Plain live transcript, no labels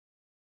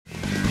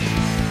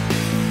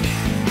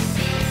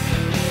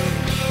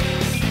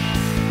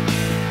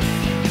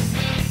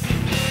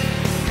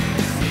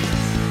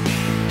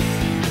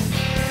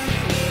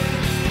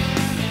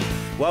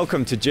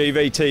Welcome to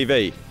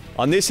GVTV.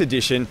 On this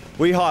edition,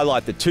 we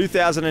highlight the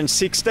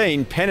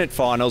 2016 Pennant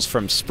Finals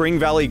from Spring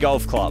Valley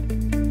Golf Club.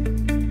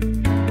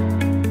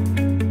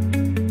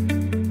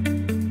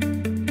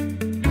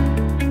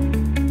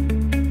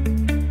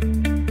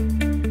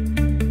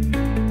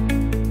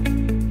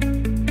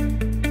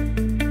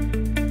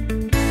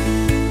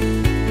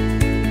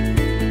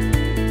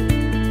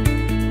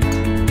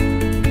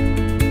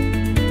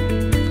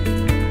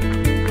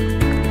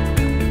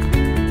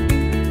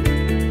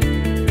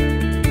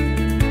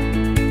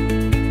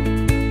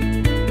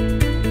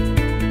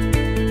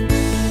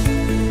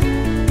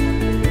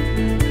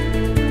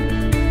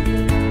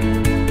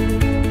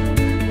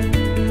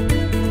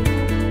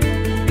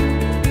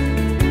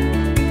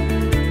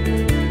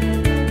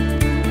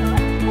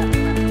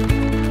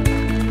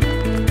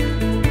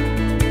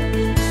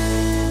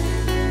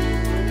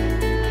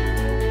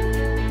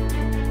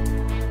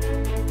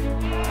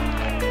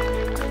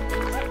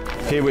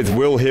 Here with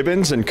Will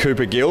Hibbins and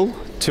Cooper Gill,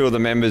 two of the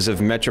members of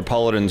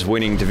Metropolitan's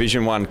winning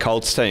Division 1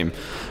 Colts team.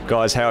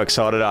 Guys, how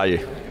excited are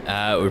you?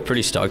 We're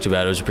pretty stoked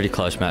about it. It was a pretty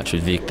close match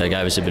with Vic. They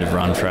gave us a bit of a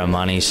run for our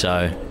money,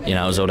 so it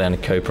was all down to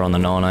Cooper on the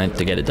 19th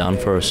to get it done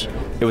for us.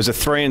 It was a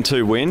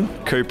 3-2 win.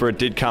 Cooper, it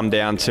did come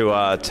down to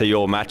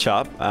your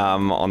matchup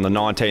on the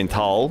 19th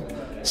hole.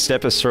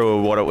 Step us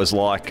through what it was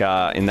like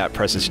in that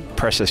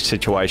pressure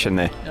situation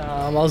there.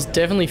 I was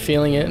definitely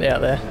feeling it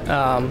out there.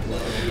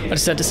 I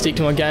just had to stick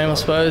to my game, I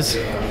suppose.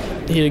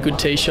 Hit a good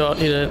tee shot,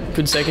 hit a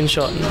good second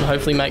shot, and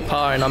hopefully make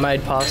par, and I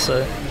made par,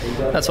 so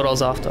that's what I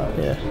was after,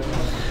 yeah.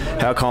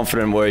 How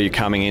confident were you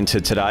coming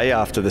into today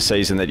after the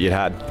season that you'd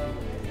had?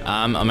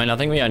 I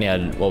think we only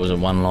had,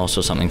 one loss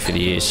or something for the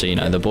year, so,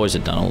 the boys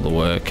had done all the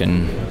work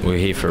and we're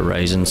here for a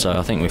reason, so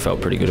I think we felt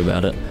pretty good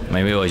about it.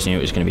 We always knew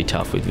it was going to be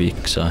tough with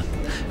Vic, so.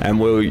 And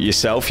Will,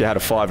 yourself, you had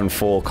a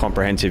 5-4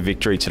 comprehensive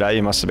victory today.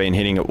 You must have been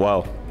hitting it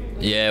well.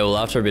 Yeah, well,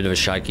 after a bit of a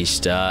shaky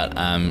start,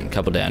 a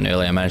couple down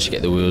early, I managed to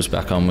get the wheels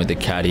back on with the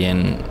caddy,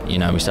 and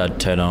we started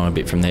turning on a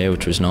bit from there,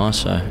 which was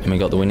nice. And we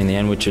got the win in the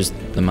end, which was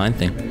the main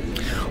thing.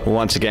 Well,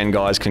 once again,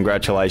 guys,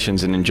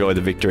 congratulations and enjoy the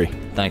victory.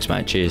 Thanks,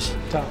 mate. Cheers.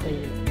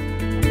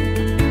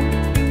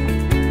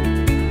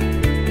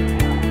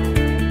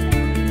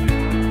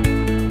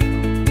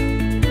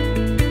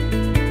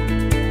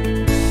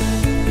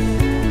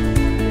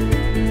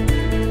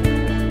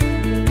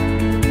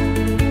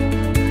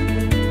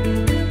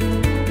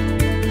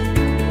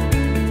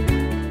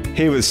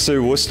 Here with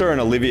Sue Worcester and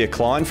Olivia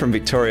Klein from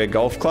Victoria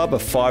Golf Club, a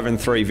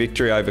 5-3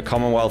 victory over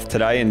Commonwealth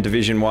today in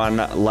Division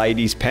 1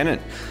 Ladies Pennant.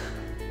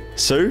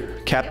 Sue,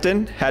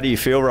 captain, how do you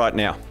feel right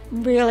now?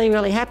 Really,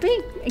 really happy,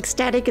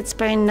 ecstatic. It's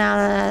been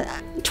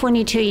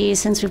 22 years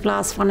since we've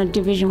last won a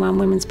Division 1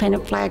 Women's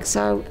Pennant flag,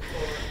 so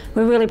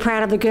we're really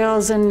proud of the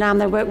girls, and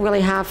they worked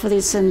really hard for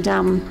this, and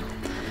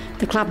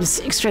the club is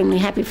extremely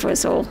happy for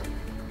us all.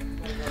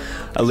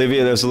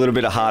 Olivia, there was a little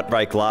bit of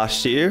heartbreak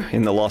last year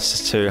in the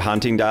loss to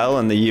Huntingdale,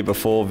 and the year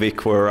before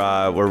Vic were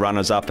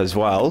runners-up as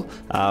well.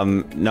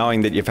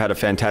 Knowing that you've had a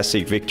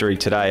fantastic victory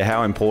today,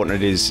 how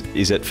important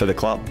is it for the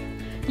club?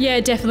 Yeah,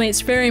 definitely.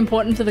 It's very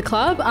important for the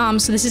club.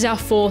 So this is our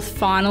 4th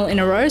final in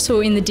a row. So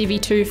we're in the Divi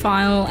 2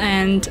 final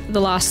and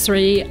the last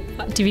 3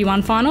 Divi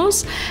 1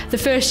 finals. The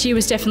first year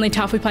was definitely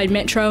tough. We played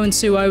Metro and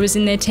Suo was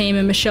in their team,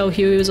 and Michelle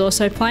Huey was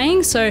also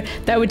playing. So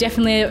they were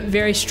definitely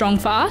very strong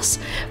for us.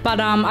 But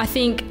I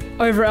think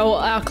overall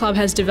our club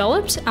has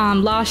developed.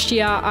 Last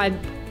year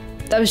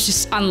that was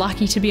just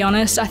unlucky, to be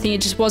honest. I think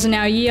it just wasn't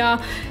our year.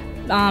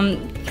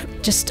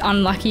 Just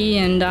unlucky,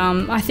 and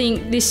I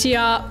think this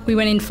year we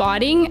went in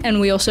fighting, and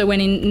we also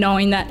went in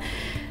knowing that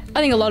I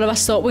think a lot of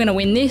us thought we're going to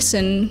win this,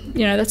 and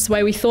that's the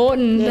way we thought,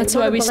 and that's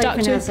the way we stuck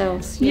to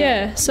ourselves.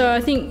 Yeah, so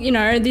I think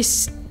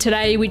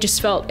today we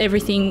just felt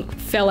everything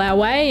fell our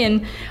way,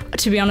 and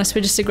to be honest,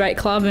 we're just a great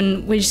club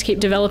and we just keep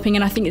developing,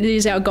 and I think it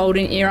is our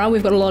golden era.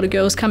 We've got a lot of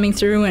girls coming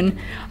through, and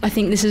I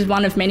think this is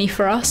one of many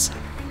for us.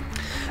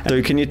 So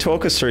can you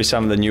talk us through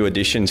some of the new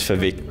additions for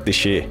Vic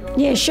this year?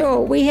 Yeah, sure.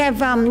 We have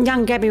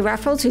young Gabby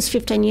Raffles, who's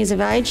 15 years of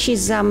age.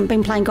 She's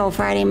been playing golf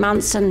for 18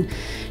 months, and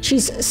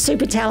she's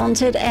super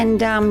talented,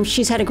 and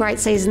she's had a great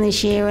season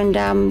this year,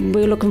 and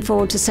we're looking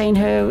forward to seeing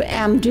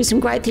her do some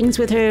great things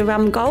with her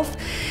golf.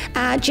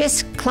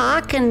 Jess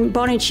Clark and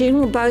Bonnie Tune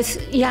were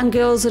both young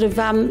girls that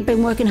have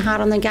been working hard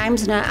on their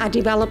games and are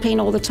developing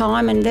all the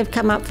time, and they've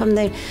come up from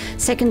the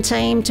second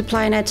team to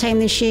play in our team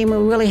this year, and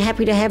we're really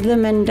happy to have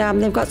them, and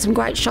they've got some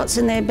great shots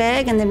in their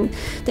bag, and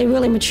they're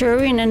really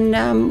maturing,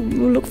 and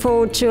we look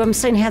forward to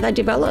seeing how they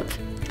develop.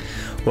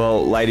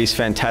 Well, ladies,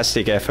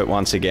 fantastic effort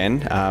once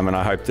again, and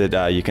I hope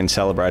that you can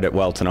celebrate it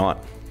well tonight.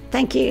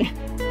 Thank you.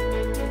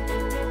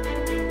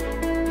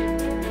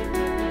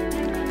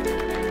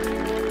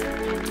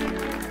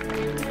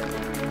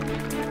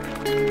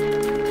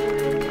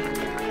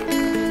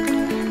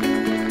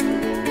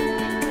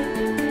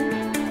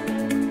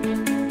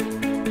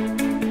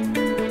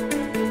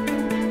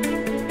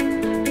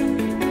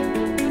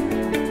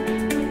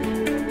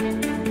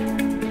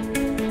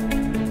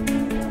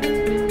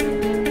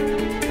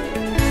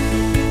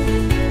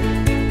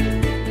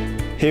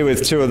 Here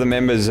with two of the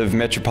members of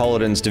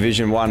Metropolitan's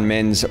Division 1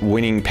 men's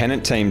winning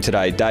pennant team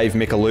today, Dave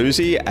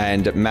Micheluzzi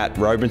and Matt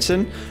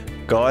Robinson.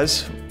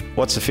 Guys,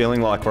 what's the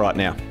feeling like right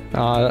now?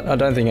 I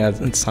don't think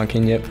it's sunk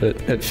in yet, but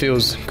it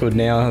feels good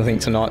now. I think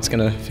tonight's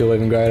going to feel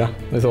even greater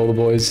with all the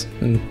boys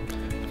and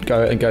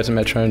go to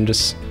Metro and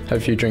just have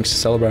a few drinks to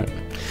celebrate.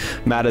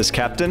 Matt, as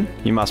captain,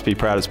 you must be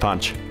proud as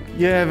punch.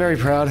 Yeah, very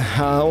proud.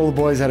 All the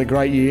boys had a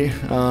great year,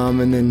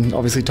 and then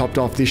obviously topped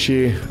off this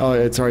year.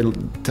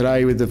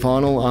 Today with the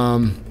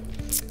final.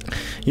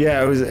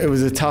 Yeah, it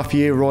was a tough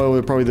year. Royal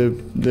were probably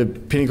the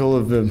pinnacle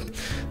of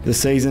the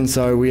season,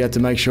 so we had to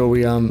make sure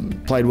we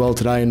played well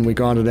today and we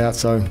grinded out.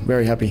 So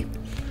very happy.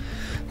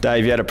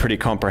 Dave, you had a pretty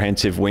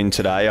comprehensive win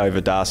today over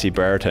Darcy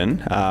Brereton,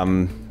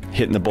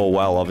 hitting the ball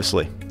well,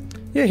 obviously.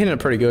 Yeah, hitting it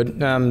pretty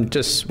good.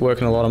 Just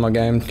working a lot on my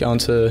game. Going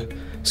to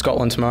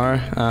Scotland tomorrow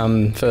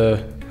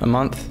for a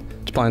month,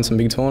 just playing some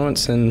big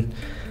tournaments, and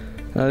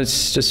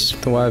it's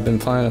just the way I've been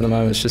playing at the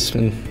moment. It's just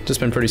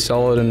been pretty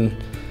solid, and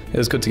it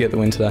was good to get the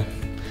win today.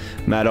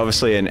 Matt,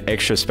 obviously an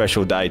extra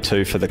special day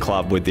too for the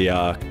club with the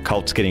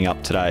Colts getting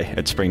up today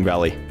at Spring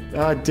Valley.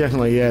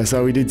 Definitely, yeah.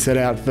 So we did set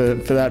out for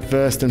that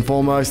first and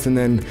foremost, and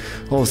then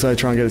also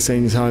try and get the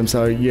seniors home.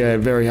 So yeah,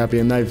 very happy.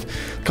 And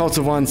Colts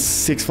have won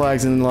 6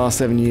 flags in the last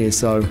 7 years,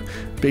 so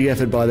big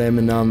effort by them,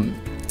 and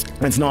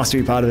it's nice to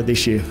be part of it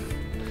this year.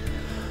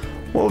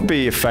 What would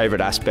be your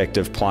favourite aspect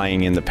of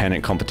playing in the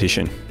pennant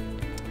competition?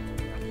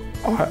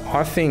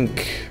 I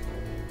think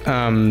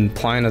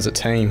playing as a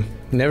team.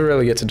 Never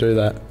really get to do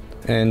that.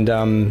 And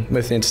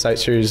with the Interstate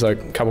Series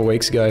like a couple of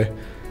weeks ago,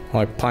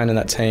 like playing in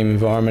that team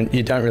environment,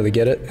 you don't really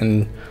get it.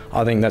 And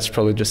I think that's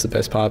probably just the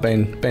best part,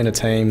 being a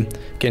team,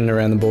 getting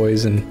around the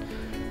boys and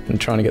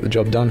trying to get the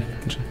job done.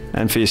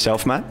 And for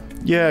yourself, Matt?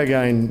 Yeah,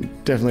 again,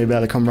 definitely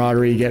about the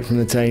camaraderie you get from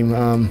the team,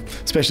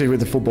 especially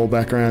with the football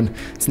background.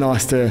 It's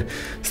nice to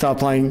start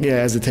playing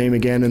as a team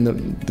again, and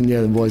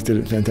the boys did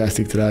it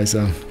fantastic today,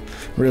 so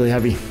really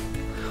happy.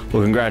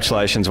 Well,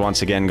 congratulations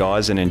once again,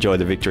 guys, and enjoy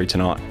the victory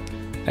tonight.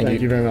 Thank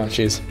you very much.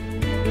 Cheers.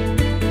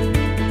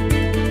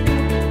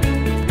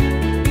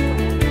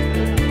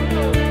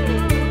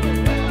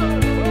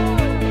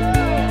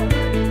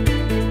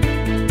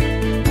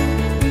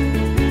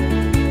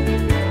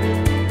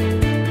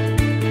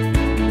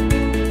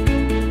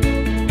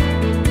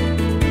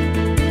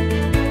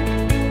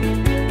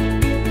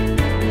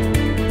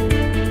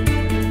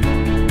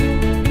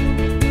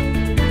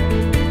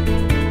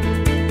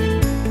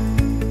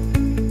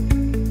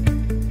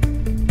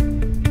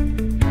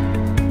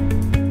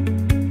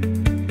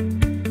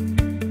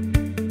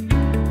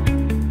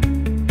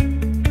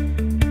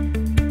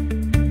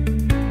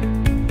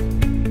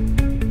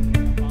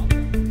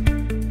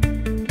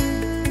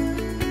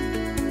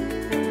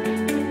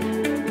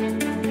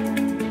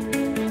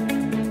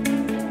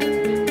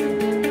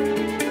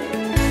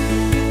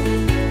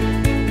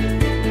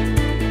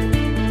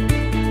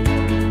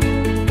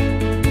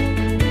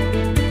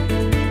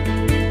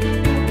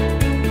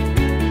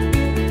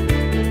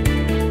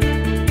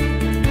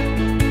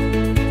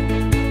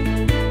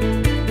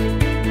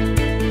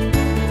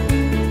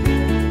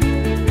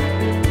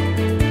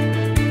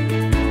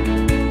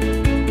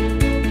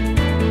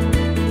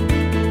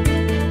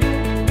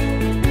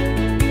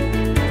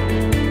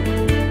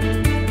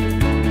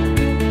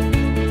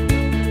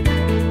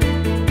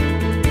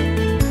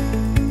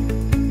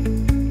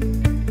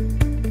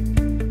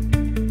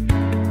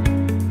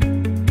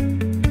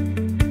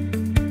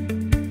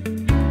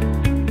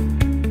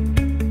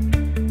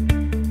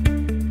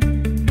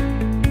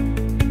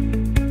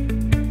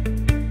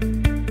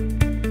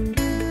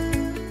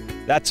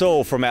 That's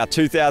all from our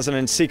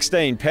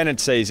 2016 pennant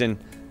season.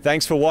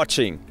 Thanks for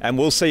watching, and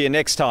we'll see you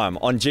next time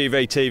on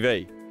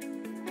GVTV.